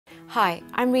Hi,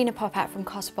 I'm Rena Popat from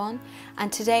Bond,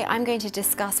 and today I'm going to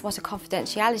discuss what a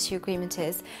confidentiality agreement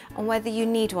is and whether you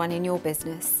need one in your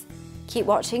business. Keep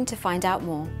watching to find out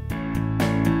more.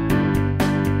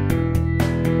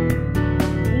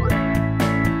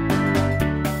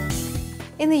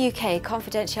 In the UK,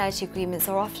 confidentiality agreements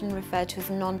are often referred to as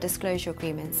non-disclosure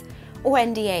agreements, or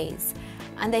NDAs,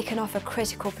 and they can offer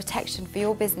critical protection for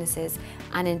your businesses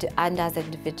and as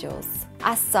individuals.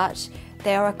 As such,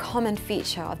 they are a common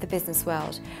feature of the business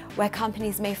world, where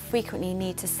companies may frequently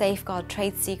need to safeguard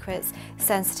trade secrets,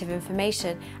 sensitive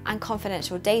information, and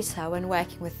confidential data when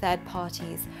working with third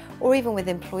parties, or even with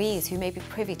employees who may be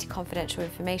privy to confidential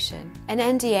information. An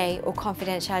NDA, or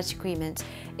confidentiality agreement,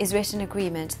 is written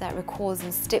agreement that records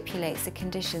and stipulates the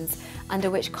conditions under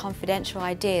which confidential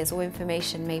ideas or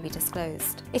information may be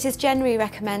disclosed. It is generally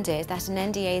recommended that an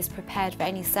NDA is prepared for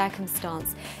any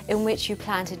circumstance in which you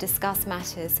plan to discuss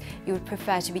matters you would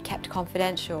prefer to be kept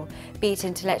confidential, be it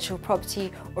intellectual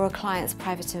property or a client's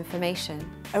private information.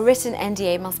 A written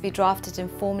NDA must be drafted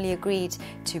and formally agreed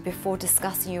to before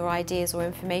discussing your ideas or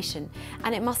information,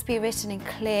 and it must be written in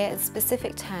clear and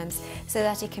specific terms so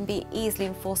that it can be easily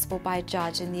enforceable by a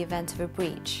judge in the event of a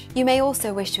breach. You may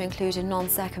also wish to include a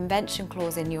non-circumvention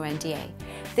clause in your NDA.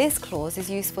 This clause is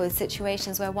useful in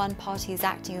situations where one party is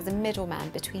acting as a middleman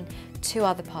between two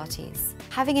other parties.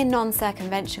 Having a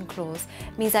non-circumvention clause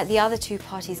means that the other two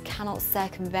parties cannot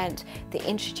circumvent the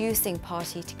introducing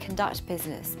party to conduct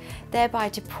business, thereby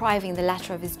depriving the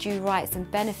latter of his due rights and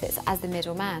benefits as the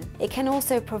middleman. It can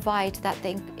also provide that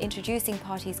the introducing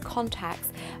party's contacts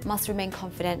must remain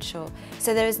confidential,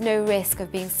 so there is no risk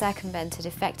of being circumvented,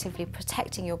 effectively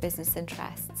protecting your business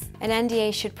interests. An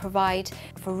NDA should provide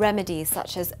for remedies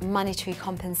such as monetary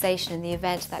compensation in the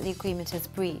event that the agreement is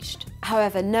breached.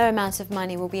 However, no amount of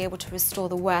money will be able to restore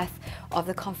the worth of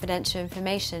the confidential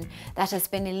information that has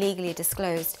been illegally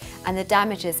disclosed, and the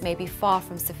damages may be far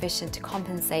from sufficient to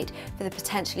compensate for the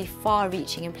potentially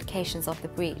far-reaching implications of the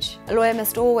breach. A lawyer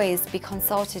must always be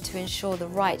consulted to ensure the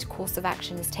right course of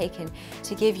action is taken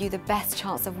to give you the best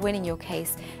chance of winning your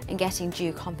case and getting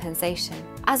due compensation.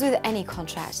 As with any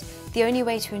contract, the only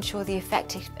way to ensure the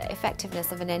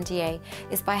effectiveness of an NDA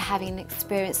is by having an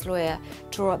experienced lawyer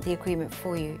draw up the agreement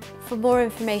for you. For more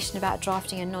information about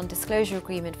drafting a non-disclosure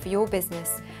agreement for your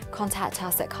business, contact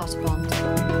us at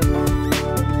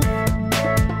Bond.